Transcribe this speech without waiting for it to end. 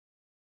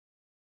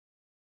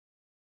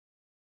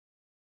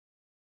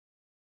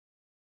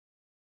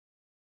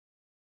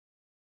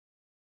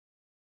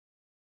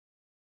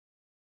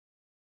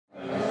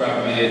for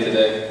having me here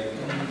today.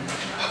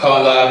 I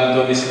can't lie, I haven't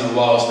done this in a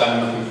while,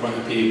 standing up in front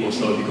of people,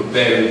 so if you could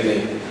bear with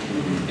me,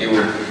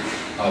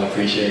 I'd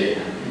appreciate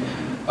it.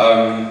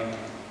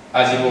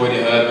 As you've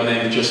already heard, my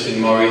name is Justin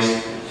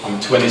Morris. I'm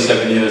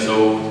 27 years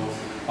old.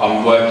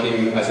 I'm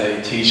working as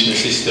a teaching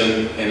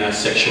assistant in a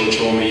sexual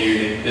trauma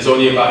unit. There's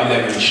only about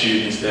 11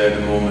 students there at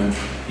the moment.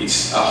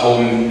 It's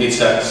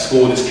a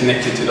school that's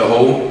connected to the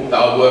home that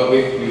I work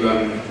with. We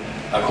run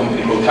a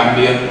company called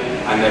Cambion,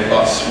 and they've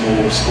got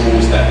small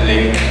schools that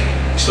link.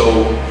 So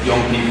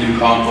young people who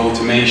can't go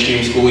to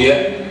mainstream school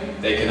yet,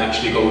 they can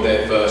actually go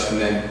there first and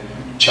then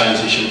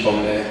transition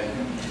from there.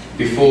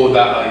 Before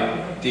that,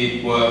 I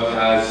did work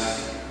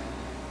as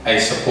a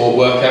support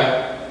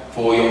worker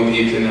for young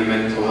people in a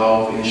mental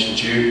health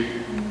institute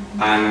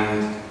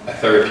and a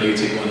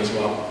therapeutic one as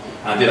well.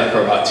 And I did that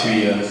for about 2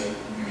 years.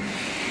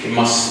 In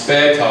my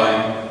spare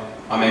time,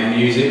 I make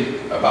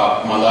music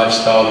about my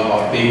lifestyle and what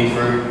I've been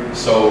through.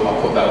 So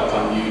I put that up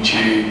on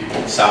YouTube,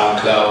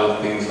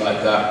 SoundCloud, things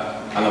like that.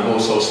 And I've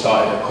also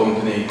started a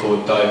company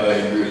called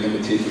Diverted Route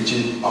Limited, which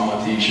is on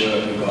my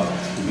t-shirt. We've got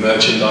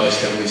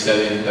merchandise that we're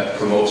selling that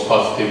promotes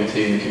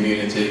positivity in the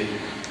community.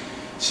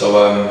 So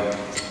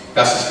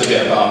that's just a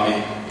bit about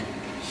me.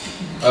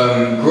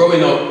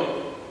 Growing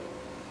up,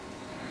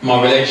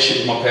 my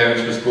relationship with my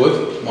parents was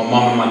good. My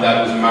mum and my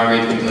dad was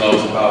married until I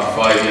was about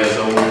 5 years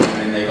old,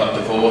 and then they got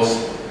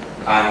divorced.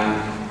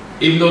 And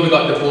even though they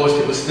got divorced,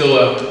 it was still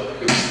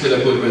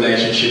a good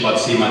relationship. I'd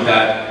see my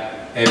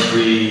dad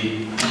every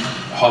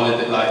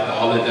holiday, like the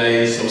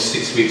holidays, or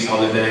 6 weeks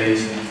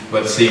holidays.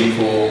 We'd see him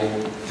for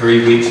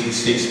 3 weeks and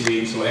 6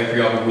 weeks, or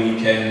every other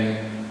weekend.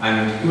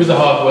 And he was a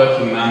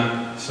hard-working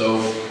man, so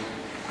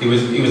it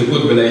was a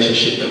good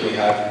relationship that we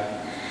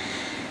had.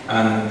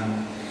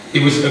 And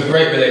it was a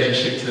great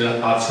relationship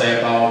till I'd say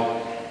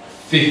about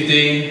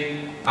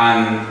 15,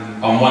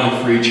 and I'm one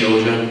of 3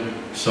 children.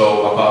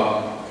 So I've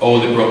got an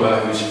older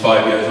brother who's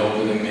 5 years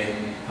older than me,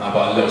 and I've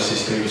got a little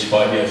sister who's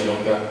 5 years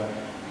younger.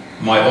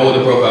 My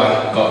older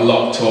brother got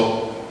locked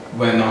up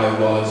when I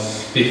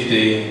was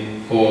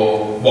 15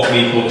 for what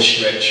we call a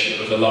stretch. It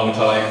was a long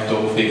time,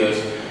 double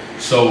figures.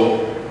 So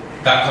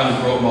that kind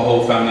of brought my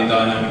whole family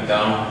dynamic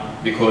down,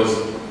 because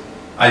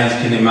as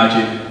you can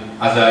imagine,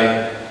 as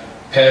a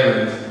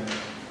parent,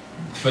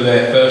 for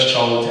their first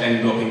child to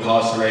end up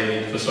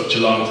incarcerated for such a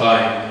long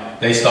time,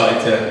 they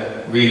started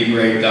to really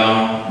break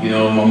down. You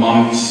know, my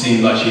mum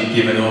seemed like she'd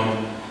given up,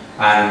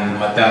 and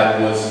my dad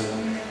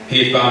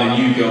he had found a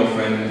new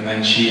girlfriend,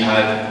 and she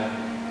had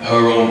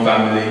her own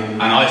family,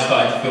 and I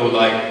started to feel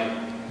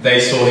like they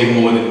saw him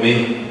more than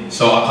me.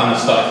 So I kind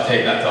of started to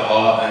take that to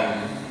heart,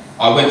 and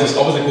I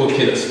was a good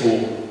kid at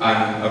school,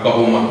 and I got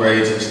all my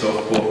grades and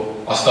stuff,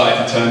 but I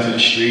started to turn to the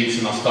streets,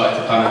 and I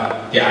started to kind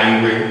of get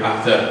angry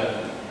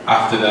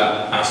after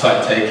that, and I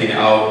started taking it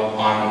out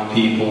on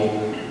people.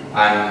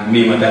 And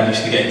me and my dad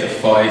used to get into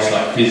fights,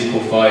 like physical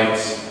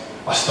fights.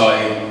 I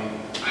started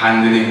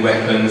handling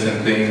weapons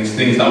and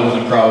things that I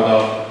wasn't proud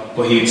of,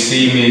 but he'd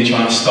see me and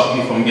try and stop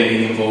me from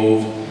getting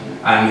involved.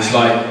 And it's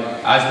like,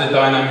 as the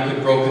dynamic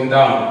had broken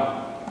down,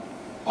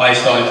 I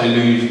started to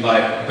lose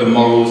like the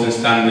morals and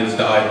standards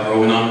that I'd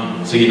grown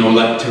on. So, you know,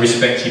 like to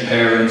respect your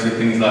parents and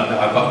things like that.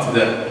 I got to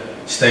the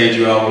stage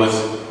where I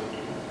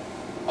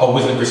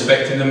wasn't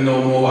respecting them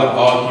no more. I'd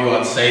argue,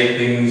 I'd say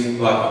things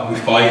like we're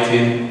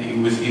fighting. It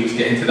was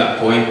getting to that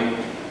point.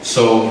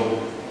 So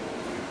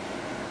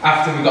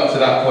after we got to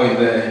that point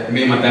there,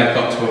 me and my dad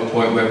got to a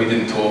point where we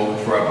didn't talk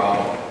for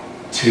about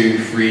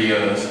 2-3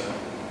 years.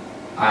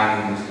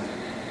 And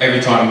every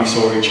time we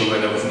saw each other,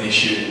 there was an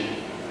issue.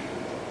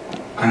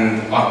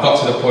 And I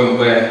got to the point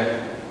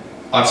where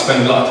I'd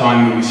spend a lot of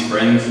time with his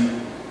friends,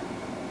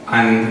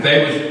 and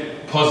they were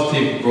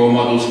positive role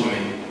models for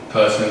me,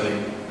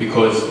 personally,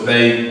 because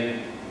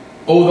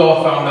although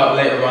I found out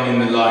later on in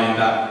the line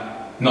that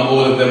not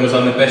all of them was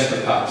on the best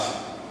of paths,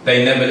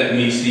 they never let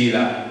me see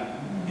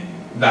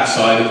that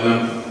side of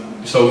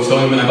them. So it's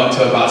only when I got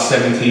to about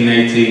 17,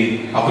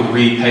 18, I could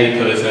read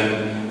papers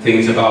and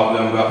things about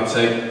them where I could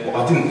say,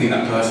 well, I didn't think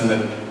that person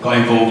that got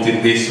involved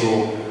in this,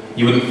 or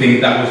you wouldn't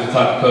think that was the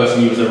type of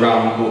person you was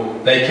around,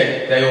 but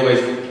they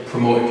always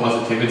promoted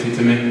positivity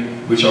to me,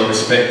 which I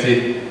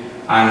respected.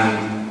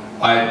 And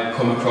I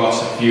come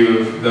across a few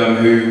of them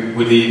who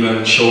would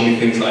even show me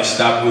things like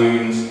stab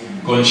wounds,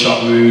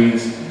 gunshot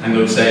wounds, and they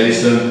would say,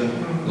 listen,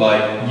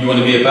 like, you want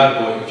to be a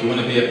bad boy? If you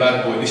want to be a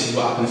bad boy, this is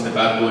what happens to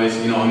bad boys,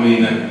 you know what I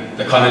mean? And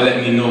they kind of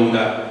let me know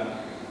that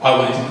I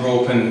wanted to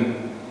grow up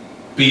and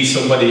be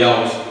somebody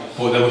else,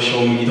 but they were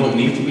showing me you don't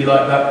need to be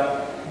like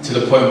that, to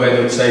the point where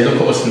they would say,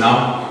 look at us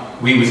now.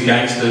 We was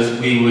gangsters,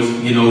 we was,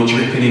 you know,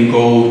 dripping in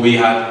gold, we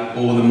had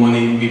all the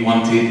money we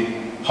wanted.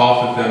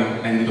 Half of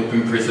them ended up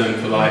in prison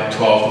for like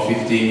 12 to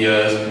 15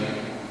 years.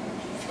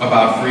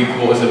 About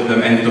 3/4 of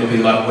them ended up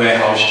in like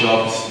warehouse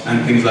jobs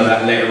and things like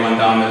that later on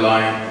down the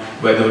line,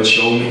 where they would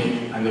show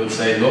me and they would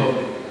say, look,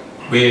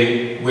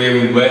 we're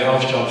in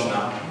warehouse jobs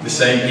now. The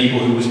same people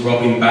who was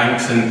robbing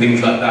banks and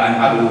things like that and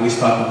had all this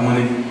type of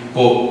money,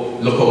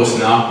 but look at us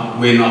now,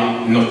 we're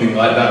nothing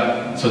like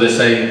that. So they're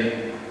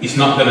saying, it's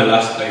not going to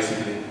last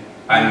basically.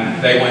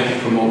 and they wanted to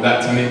promote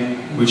that to me,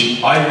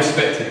 which I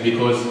respected,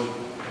 because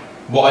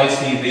what I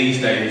see these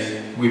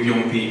days with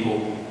young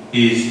people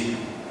is,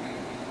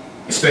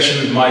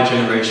 especially with my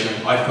generation,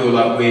 I feel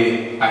like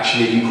we're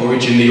actually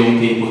encouraging the young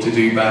people to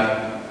do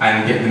bad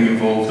and get them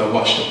involved. I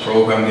watched a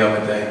program the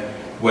other day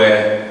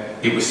where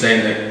it was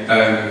saying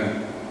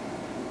that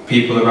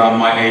people around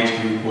my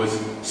age group was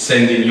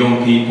sending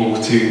young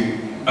people to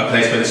a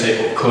place where they say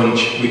called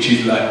Kunch, which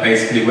is like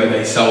basically where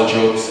they sell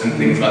drugs and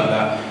things like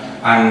that.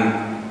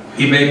 And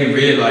it made me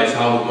realise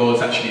how the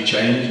world's actually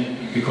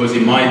changed, because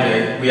in my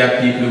day we had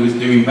people who was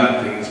doing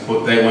bad things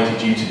but they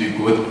wanted you to do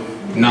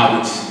good.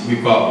 Now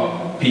we've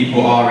got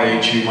people our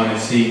age who want to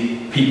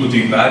see people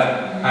do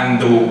bad,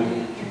 and they'll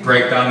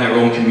break down their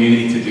own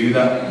community to do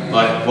that.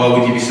 Like, why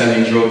would you be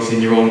selling drugs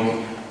in your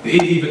own,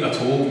 even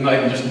at all, not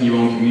even just in your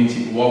own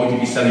community, but why would you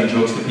be selling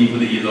drugs to people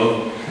that you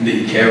love and that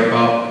you care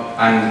about,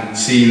 and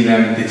seeing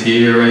them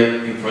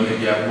deteriorate in front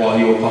of you while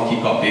your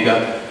pocket got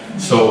bigger?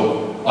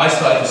 So I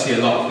started to see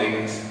a lot of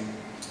things,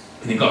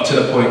 and it got to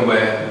the point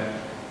where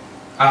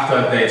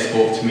after they had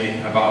spoke to me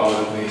about all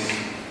of this,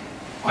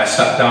 I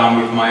sat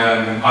down with my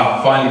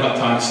I finally got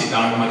time to sit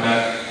down with my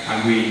dad,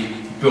 and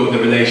we built the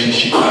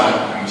relationship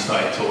back, and we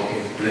started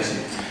talking, bless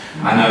him.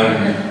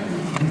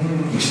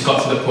 And we just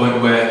got to the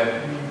point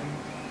where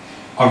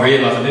I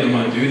realised I didn't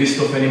want to do this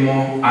stuff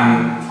anymore, and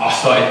I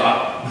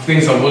started, the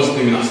things I was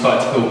doing, I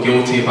started to feel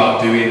guilty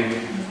about doing,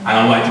 and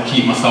I wanted to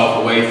keep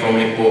myself away from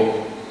it,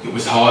 but it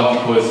was hard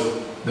because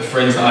the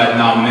friends that I had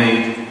now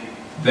made,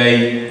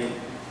 they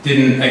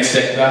didn't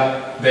accept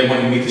that. They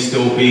wanted me to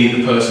still be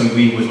the person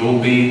we was all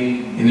being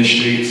in the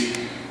streets.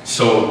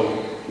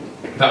 So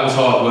that was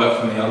hard work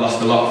for me. I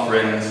lost a lot of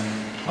friends,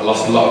 I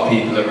lost a lot of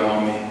people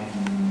around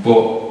me.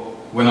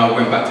 But when I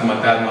went back to my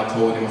dad and I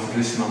told him, I said,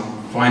 listen,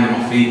 I'm finding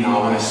my feet now,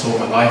 I want to sort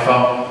my life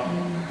out.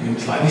 And he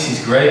was like, this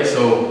is great.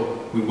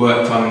 So we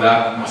worked on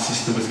that. My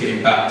sister was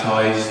getting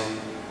baptised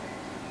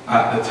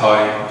at the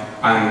time,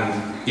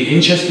 and it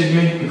interested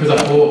me because I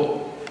thought,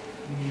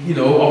 you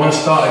know, I want to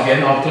start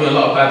again. I've done a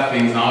lot of bad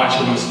things now, I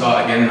actually want to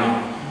start again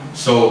now.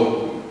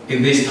 So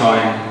in this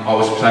time, I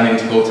was planning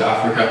to go to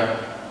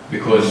Africa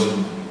because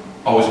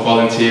I was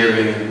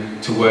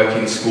volunteering to work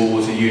in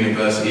schools and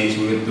universities.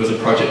 There was a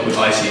project with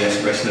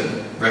ICS,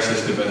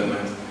 Restless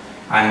Development,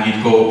 and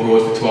you'd go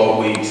abroad for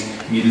 12 weeks,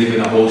 and you'd live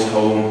in a host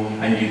home,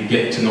 and you'd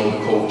get to know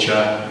the culture,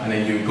 and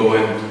then you'd go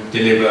and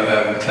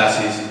deliver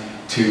classes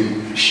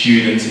to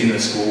students in the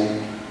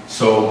school.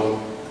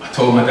 So I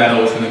told my dad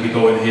I was going to be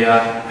going here,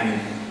 and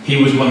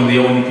he was one of the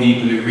only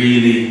people who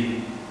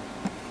really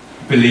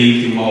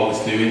believed in what I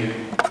was doing,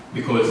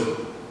 because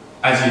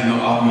as you know,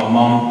 my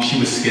mum, she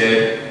was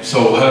scared,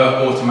 so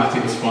her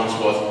automatic response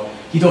was,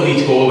 you don't need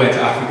to go all the way to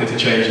Africa to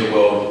change the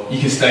world, you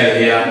can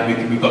stay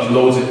here, we've got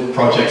loads of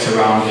projects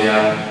around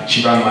here.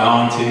 She rang my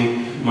auntie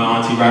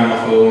rang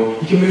my phone,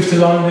 you can move to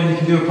London, you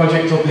can do a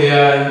project up here,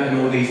 and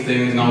all these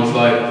things. And I was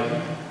like,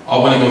 I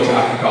want to go to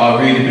Africa.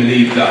 I really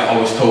believed that I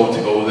was told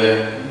to go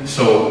there.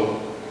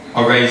 So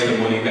I raised the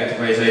money, we had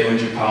to raise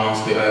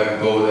 £800 to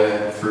go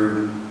there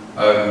through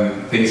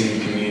things in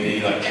the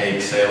community, like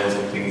cake sales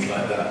and things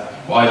like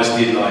that. But I just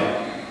did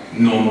like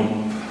normal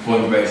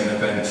fundraising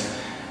events,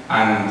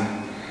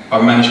 and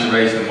I managed to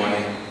raise the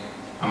money.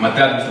 And my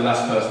dad was the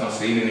last person I've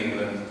seen in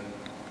England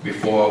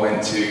before I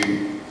went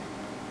to,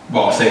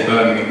 well, I say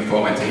Birmingham, before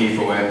I went to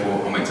Heathrow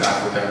Airport and went to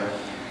Africa.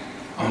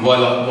 And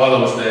while I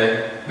was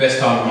there, best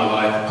time of my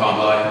life, I can't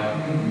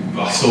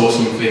lie. I saw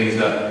some things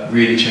that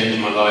really changed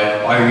my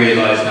life. I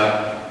realised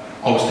that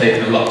I was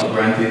taking a lot for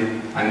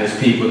granted, and there's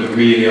people that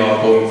really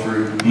are going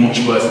through much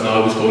worse than I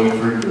was going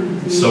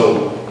through.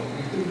 So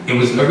it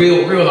was a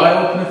real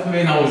eye-opener for me,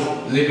 and I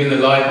was living the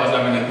life, I was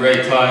having a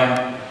great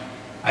time.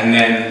 And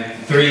then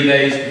 3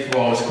 days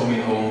before I was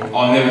coming home,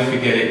 I'll never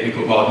forget it,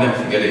 because, well, I'll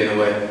never forget it in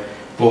a way,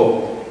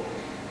 but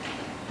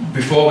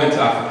before I went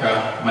to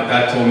Africa, my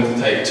dad told me to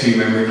take 2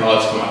 memory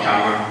cards for my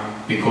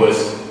camera,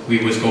 because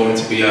we was going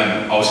to be,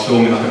 I was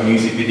filming like a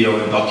music video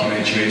and a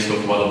documentary and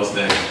stuff while I was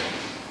there.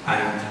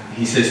 And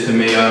he says to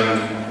me,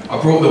 I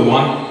brought the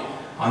one,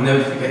 I'll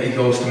never forget, he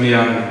goes to me,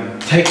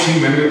 take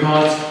 2 memory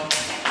cards.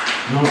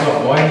 And I was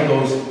like, why? And he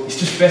goes, it's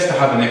just best to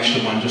have an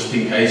extra one just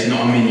in case, you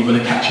know what I mean? You're going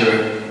to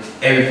capture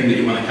everything that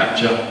you want to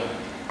capture.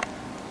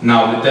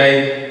 Now, the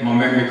day my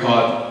memory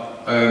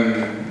card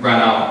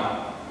ran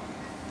out,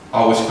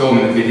 I was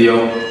filming a video,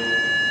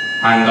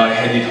 and I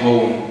headed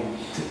home.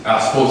 I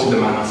spoke to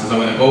the man, I said, I'm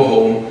going to go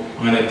home,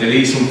 I'm going to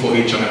delete some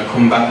footage, I'm going to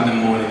come back in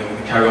the morning and I'm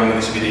going to carry on with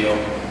this video.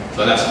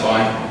 So that's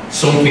fine.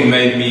 Something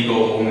made me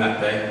go home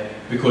that day,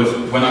 because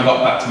when I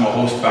got back to my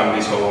host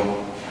family's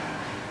home,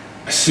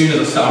 as soon as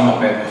I sat on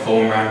my bed, my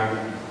phone rang,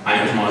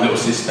 and it was my little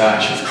sister,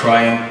 and she was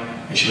crying,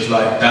 and she was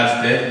like,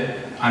 Dad's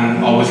dead.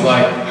 And I was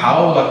like,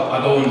 how? Like,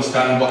 I don't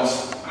understand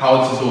how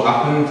this has all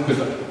happened,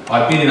 because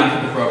I've been in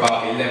Africa for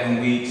about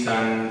 11 weeks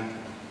and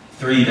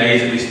 3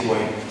 days at this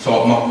point,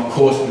 so my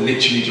course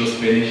literally just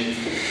finished.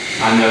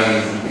 And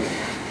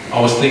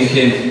I was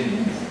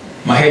thinking,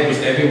 my head was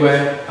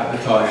everywhere at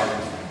the time,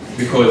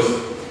 because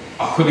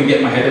I couldn't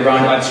get my head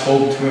around it. I'd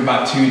spoken to him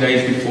about 2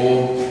 days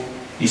before,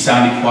 he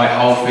sounded quite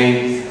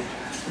healthy,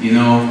 you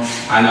know,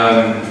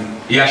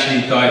 and he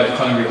actually died of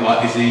coronary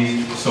heart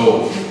disease,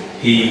 so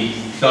he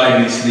died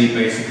in his sleep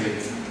basically,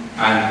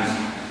 and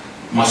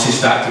my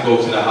sister had to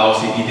go to the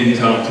house. He didn't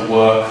turn up to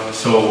work,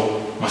 so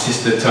my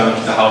sister turned up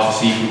to the house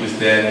to see if he was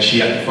there, and she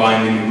had to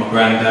find him with my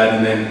granddad.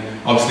 And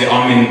then obviously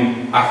I'm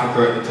in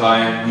Africa at the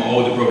time, my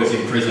older brother's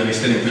in prison, he's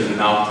still in prison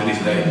now to this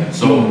day.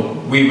 So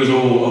we was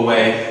all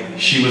away,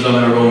 she was on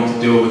her own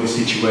to deal with the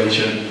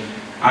situation.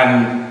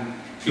 And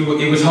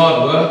it was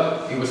hard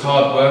work,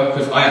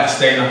 because I had to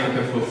stay in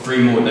Africa for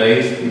 3 more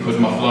days because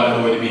my flight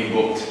had already been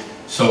booked.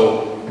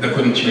 So they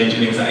couldn't change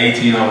it, it was an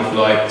 18-hour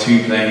flight,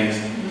 2 planes.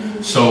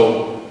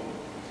 So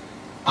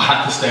I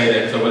had to stay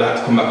there because I would have had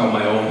to come back on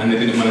my own, and they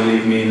didn't want to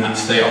leave me in that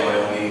state on my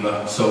own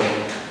either. So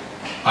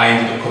I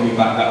ended up coming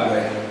back that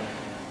way.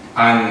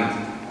 And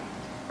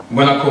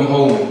when I come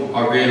home,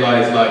 I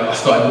realised, like, I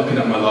started looking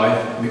at my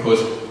life,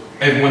 because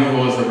everyone who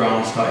was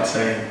around started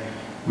saying,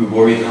 we're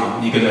worried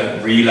now, you're going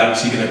to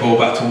relapse, you're going to go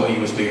back to what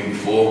you was doing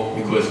before,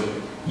 because,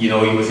 you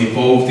know, he was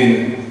involved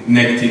in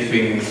negative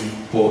things,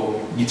 but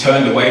you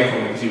turned away from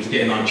it because he was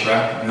getting on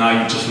track, and now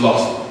you've just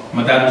lost.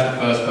 My dad was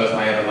the first person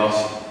I ever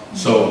lost.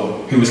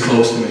 So, who was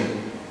close to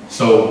me.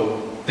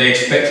 So, they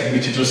expected me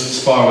to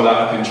just spiral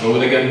out of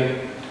control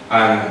again.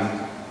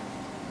 And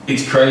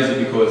it's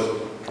crazy because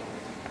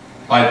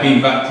I'd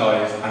been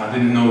baptized and I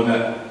didn't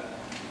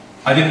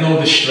know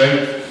the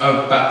strength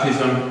of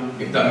baptism,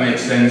 if that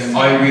makes sense.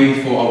 I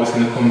really thought I was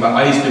going to come back.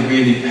 I used to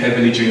really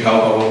heavily drink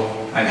alcohol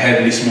and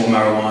heavily smoke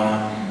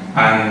marijuana.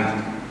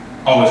 And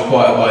I was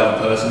quite a violent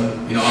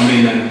person, you know what I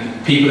mean?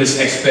 And people just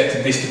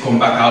expected this to come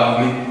back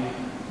out of me.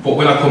 But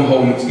when I come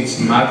home, it's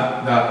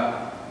mad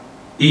that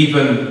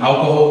even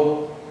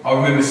alcohol, I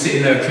remember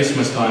sitting there at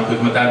Christmas time,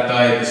 because my dad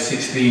died the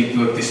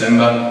 16th of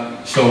December,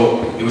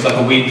 so it was like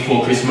a week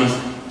before Christmas.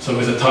 So it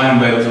was a time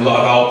where there was a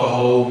lot of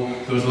alcohol,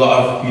 there was a lot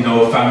of, you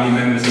know, family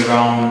members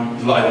around, there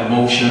was a lot of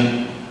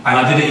emotion, and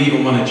I didn't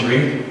even want to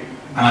drink,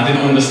 and I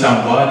didn't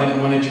understand why I didn't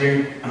want to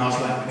drink, and I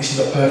was like, this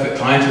is a perfect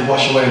time to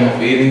wash away my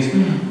feelings,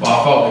 but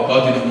I felt that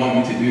God didn't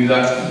want me to do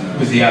that,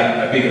 because he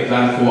had a bigger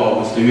plan for what I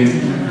was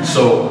doing.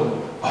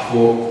 So I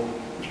thought,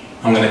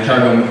 I'm going to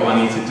carry on with what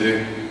I need to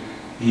do.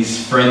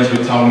 His friends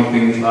would tell me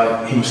things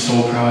like, he was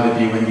so proud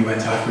of you when you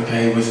went to Africa,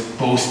 he was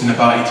boasting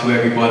about you to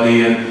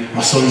everybody, and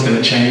my son's going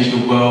to change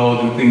the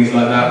world, and things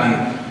like that.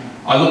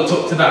 And I looked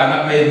up to that, and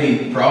that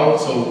made me proud.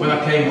 So when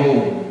I came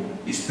home,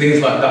 it's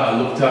things like that I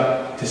looked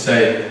at to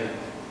say,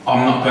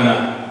 I'm not going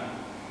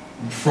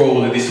to throw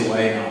all of this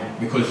away now,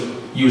 because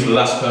you was the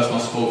last person I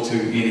spoke to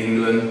in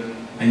England,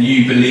 and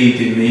you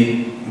believed in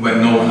me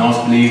when no one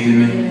else believed in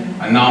me.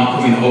 And now I'm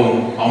coming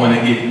home, I want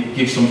to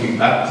give something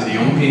back to the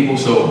young people.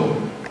 So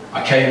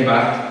I came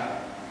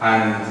back,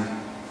 and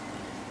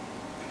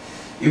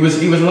it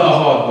was a lot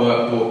of hard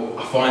work,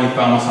 but I finally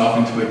found myself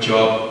into a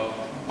job.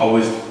 I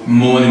was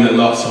mourning a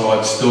lot, so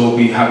I'd still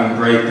be having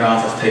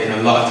breakdowns. I was taking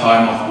a lot of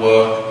time off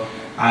work,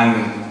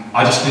 and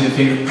I just didn't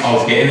think I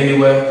was getting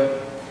anywhere.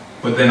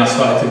 But then I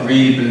started to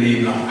really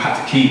believe, and I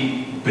had to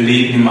keep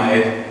believing in my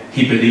head.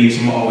 He believes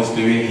in what I was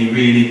doing. He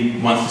really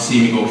wants to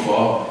see me go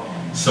far.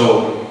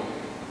 So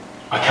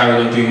I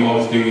carried on doing what I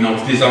was doing. I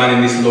was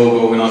designing this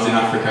logo when I was in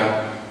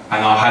Africa,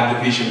 and I had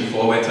the vision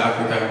before I went to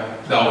Africa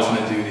that I was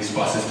going to do this.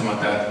 But I said to my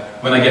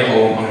dad, when I get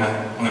home,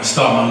 I'm going to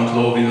start my own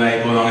clothing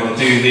label, and I'm going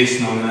to do this,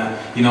 and I'm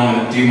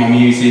going to do my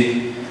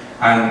music.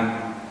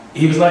 And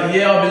he was like,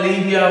 yeah, I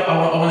believe you,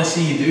 I want to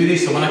see you do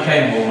this. So when I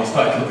came home, I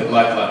started to look at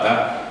life like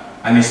that.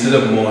 And instead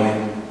of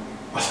mourning,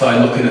 I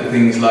started looking at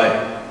things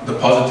like the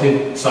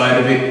positive side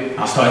of it.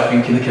 I started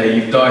thinking, okay,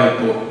 you've died,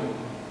 but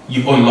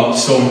you've unlocked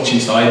so much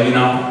inside me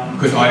now,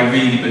 because I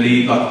really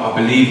believe, I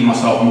believe in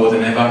myself more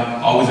than ever.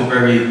 I was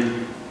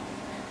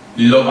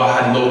I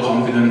had low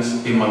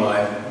confidence in my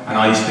life, and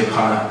I used to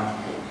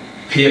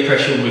peer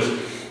pressure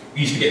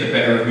used to get the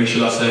better of me,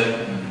 should I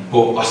say.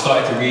 But I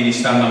started to really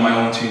stand on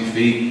my own 2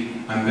 feet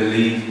and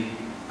believe.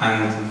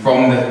 And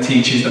from the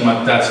teachings that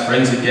my dad's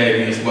friends had gave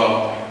me as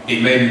well,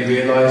 it made me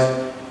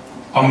realise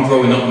I'm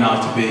growing up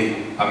now to be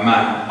a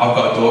man. I've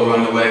got a daughter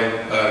on the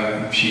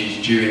way.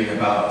 She's due in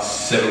about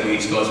 7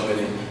 weeks, God's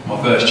willing.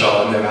 My first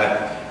child, I've never had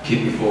a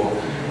kid before.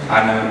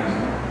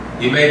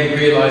 And it made me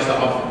realise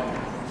that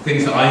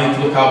things that I need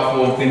to look out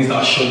for, things that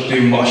I should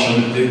do and what I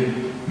shouldn't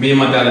do. Me and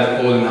my dad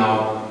had fallen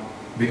out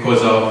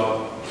because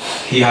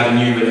he had a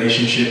new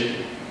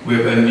relationship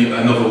with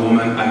another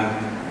woman,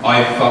 and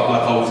I felt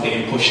like I was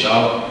getting pushed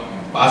out.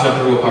 But as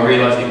I grew up, I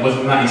realised it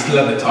wasn't that. He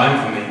still had the time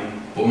for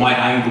me, but my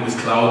anger was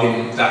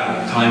clouding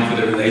that time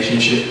for the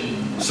relationship.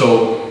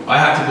 So I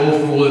had to go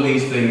through all of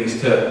these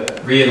things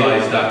to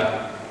realise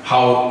that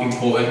how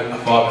important a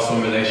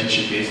father-son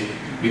relationship is,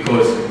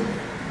 because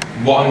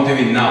what I'm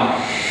doing now,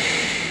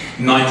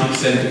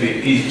 90% of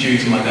it is due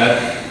to my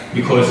dad.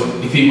 Because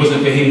if it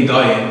wasn't for him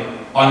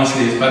dying,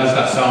 honestly, as bad as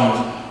that sounds,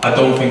 I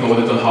don't think I would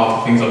have done half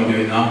the things I'm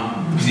doing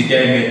now. Because he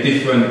gave me a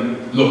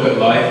different look at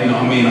life, you know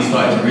what I mean? I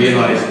started to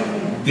realise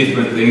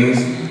different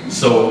things.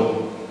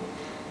 So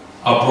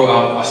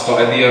I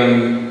started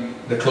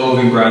the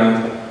clothing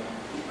brand.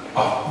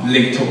 I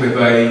linked up with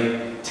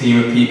a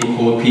team of people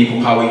called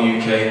People Power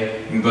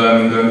UK in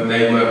Birmingham.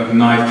 They work with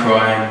knife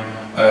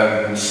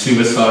crime,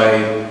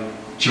 suicide,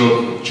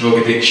 drug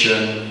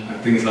addiction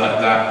and things like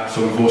that.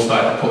 So we've all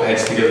started to put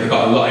heads together. They've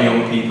got a lot of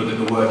young people that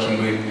they're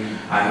working with,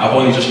 and I've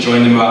only just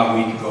joined them about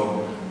a week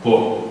ago,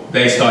 but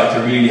they started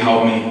to really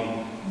help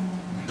me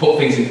put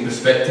things into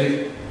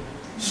perspective.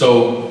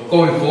 So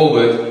going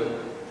forward,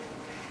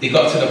 it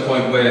got to the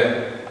point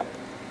where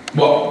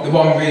what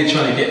I'm really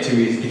trying to get to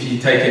is, if you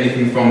take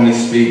anything from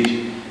this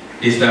speech,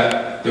 is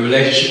that the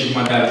relationship with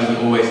my dad wasn't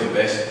always the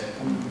best,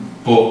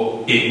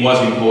 but it was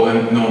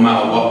important no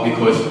matter what,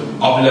 because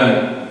I've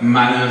learned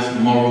manners,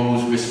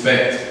 morals,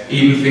 respect,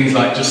 even things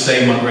like just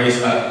saying my grace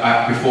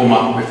before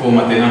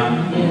my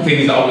dinner,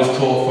 things that I was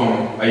taught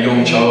from a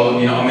young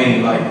child, you know what I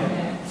mean?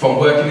 Like, from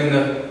working in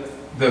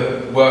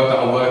the work that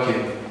I work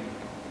in,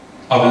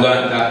 I've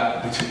learned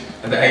that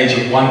at the age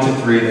of 1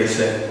 to 3, they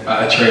said,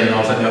 at a training I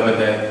was at the other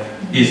day,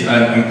 is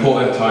an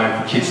important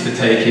time for kids to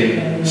take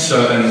in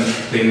certain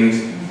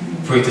things,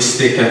 for it to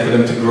stick and for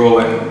them to grow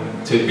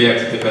and to be able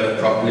to develop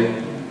properly.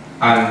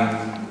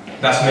 And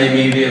that's made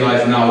me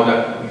realise now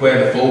that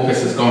where the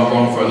focus has gone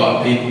wrong for a lot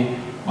of people.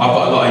 I've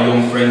got a lot of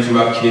young friends who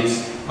have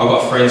kids. I've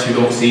got friends who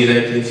don't see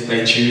their kids,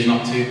 they choose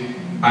not to.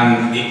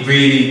 And it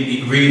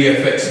really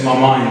affects my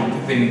mind to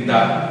think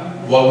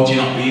that, why would you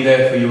not be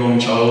there for your own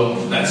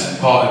child? That's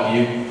part of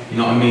you, you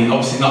know what I mean?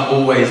 Obviously not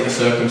always the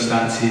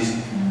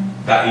circumstances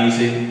that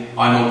easy.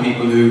 I know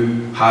people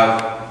who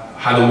have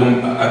had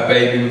a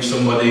baby with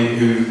somebody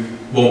who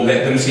won't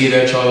let them see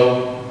their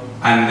child,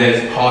 and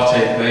there's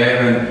heartache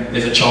there, and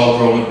there's a child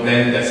growing up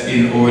then that's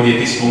in already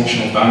a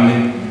dysfunctional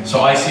family.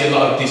 So I see a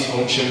lot of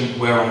dysfunction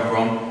where I'm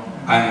from,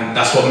 and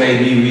that's what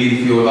made me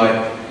really feel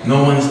like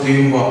no one's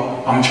doing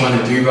what I'm trying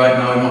to do right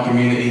now in my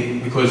community,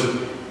 because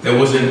there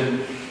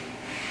wasn't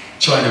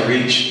trying to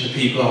reach the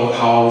people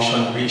how I was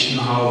trying to reach them,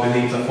 how I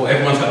believed. I thought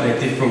everyone's got their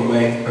different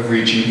way of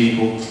reaching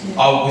people.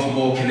 I was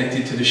more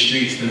connected to the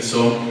streets than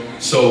some,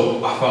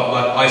 so I felt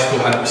like I still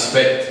had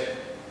respect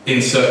in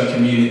certain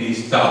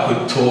communities, that I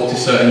could talk to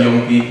certain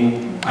young people,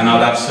 and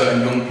I'd have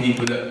certain young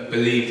people that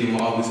believed in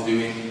what I was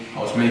doing.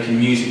 I was making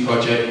music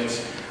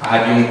projects. I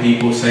had young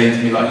people saying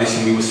to me like,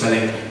 listen, we were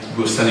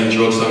selling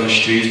drugs on the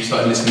streets, we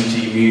started listening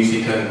to your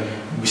music,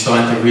 and we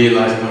started to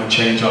realise we want to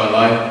change our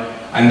life.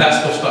 And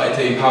that stuff started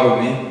to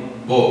empower me.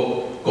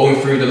 But going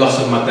through the loss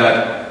of my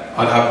dad,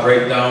 I'd have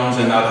breakdowns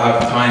and I'd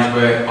have times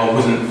where I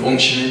wasn't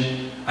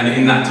functioning, and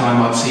in that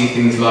time I'd see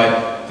things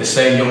like the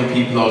same young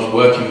people I was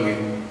working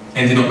with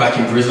ending up back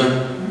in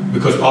prison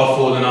because I've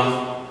fallen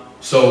off,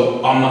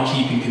 so I'm not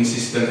keeping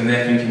consistent, and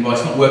they're thinking, well,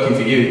 it's not working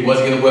for you, what's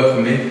it going to work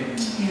for me?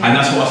 Yeah. And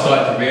that's what I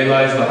started to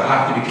realise, like, I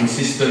have to be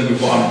consistent with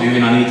what I'm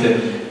doing. I need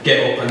to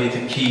get up, I need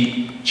to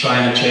keep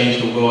trying to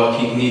change the world,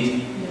 I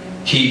need to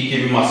keep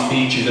giving my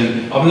speeches,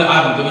 and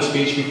I haven't done a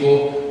speech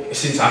before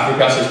since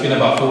Africa, so it's been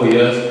about 4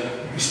 years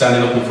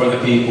standing up in front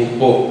of people,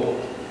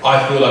 but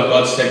I feel like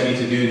God sent me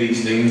to do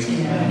these things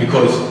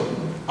because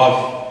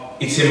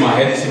it's in my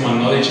head, it's in my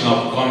knowledge, and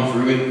I've gone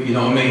through it, you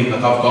know what I mean?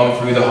 Like, I've gone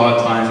through the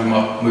hard times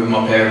with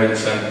my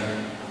parents,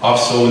 and I've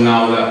seen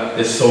now that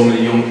there's so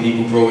many young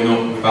people growing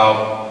up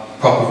without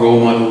proper role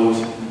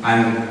models,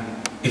 and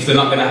if they're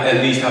not going to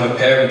at least have a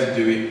parent to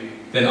do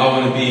it, then I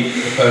want to be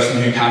the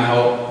person who can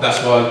help. That's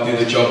why I do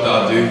the job that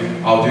I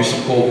do. I'll do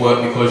support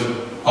work because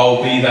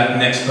I'll be that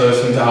next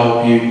person to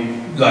help you,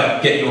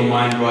 like, get your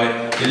mind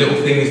right. The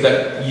little things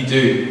that you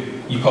do,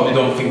 you probably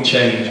don't think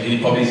change, and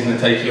it probably is going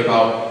to take you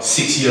about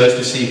 6 years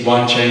to see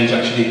one change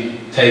actually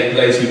take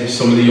place with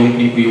some of the young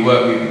people you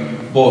work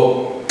with.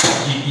 But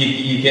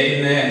you get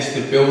in there, and it's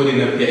the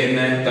building of getting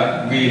there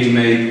that really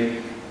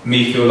made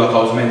me feel like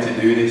I was meant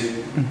to do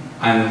this.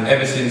 And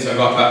ever since I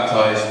got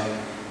baptised,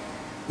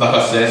 like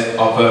I said,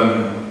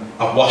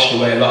 I've washed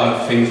away a lot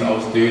of things that I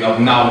was doing.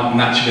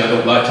 Naturally, I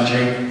don't like to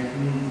drink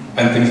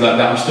and things like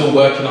that. I'm still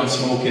working on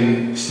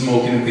smoking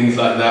and things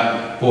like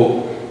that,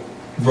 but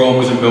Rome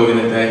wasn't built in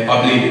a day.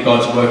 I believe that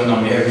God's working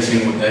on me every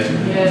single day.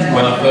 Yeah.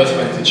 When I first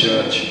went to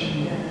church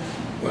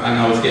and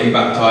I was getting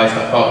baptised,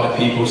 I felt that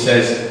people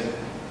says,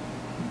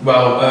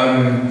 well,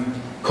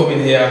 come in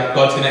here,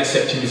 God's going to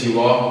accept you as you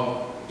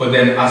are. But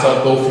then as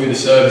I'd go through the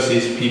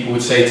services, people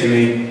would say to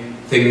me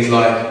things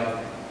like,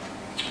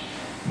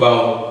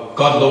 well,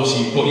 God loves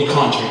you, but you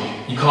can't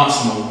drink, you can't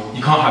smoke,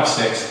 you can't have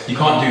sex, you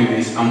can't do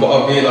this. And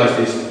what I realised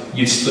is,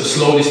 you'd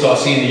slowly start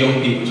seeing the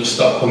young people just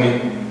stop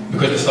coming,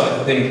 because they started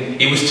to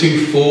think it was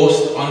too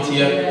forced onto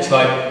you. It's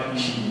like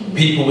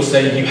people were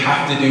saying, you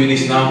have to do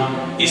this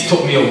now. It's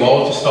took me a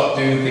while to stop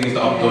doing things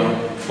that I've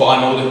done, but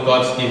I know that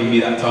God's given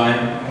me that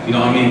time, you know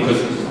what I mean?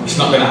 Because it's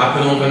not going to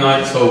happen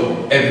overnight,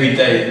 so every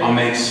day I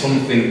make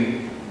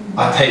something,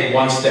 I take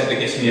one step that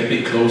gets me a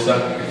bit closer,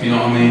 if you know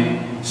what I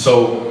mean?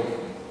 So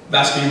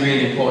that's been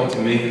really important to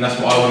me, and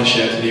that's what I want to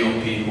share to the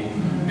young people,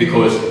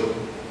 because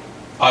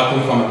I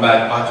come from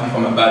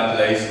a bad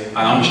place, and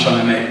I'm just trying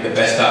to make the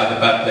best out of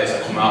the bad place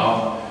I come out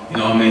of, you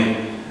know what I mean?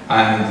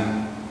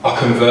 And I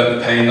convert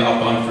the pain that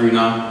I've gone through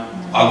now.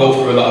 I go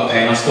through a lot of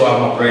pain, I still have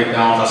my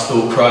breakdowns, I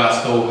still cry, I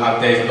still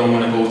have days I don't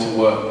want to go to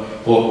work,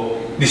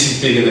 but this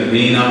is bigger than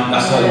me now.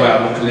 That's the way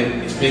I look at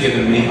it. It's bigger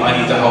than me.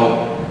 I need to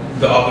help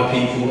the other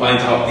people. I need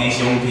to help these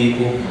young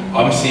people.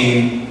 I'm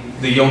seeing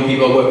the young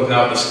people I work with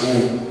now at the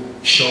school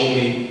show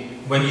me,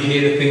 when you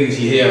hear the things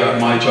you hear at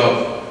my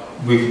job,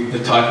 with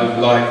the type of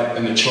life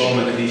and the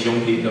trauma that these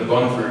young people have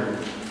gone through,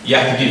 you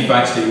have to give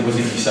thanks that it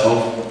wasn't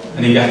yourself,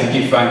 and then you have to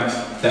give thanks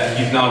that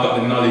you've now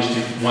got the knowledge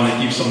to want to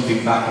give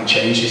something back and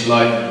change his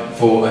life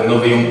for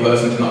another young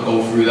person to not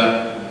go through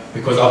that.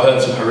 Because I've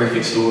heard some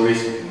horrific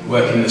stories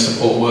working in the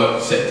support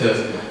work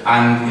sectors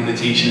and in the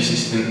teaching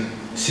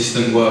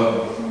assistant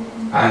work,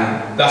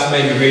 and that's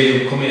made me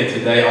really come here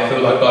today. I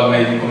feel like God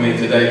made me come here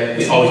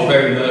today. I was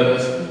very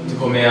nervous to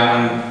come here,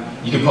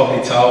 and you can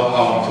probably tell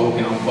how I'm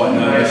talking. I'm quite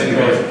nervous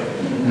because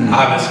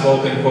I haven't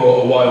spoken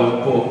for a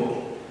while, but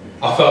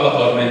I felt like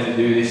I was meant to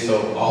do this,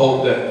 so I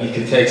hope that you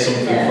can take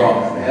something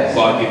from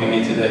what I've given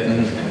me today.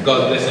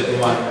 God bless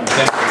everyone.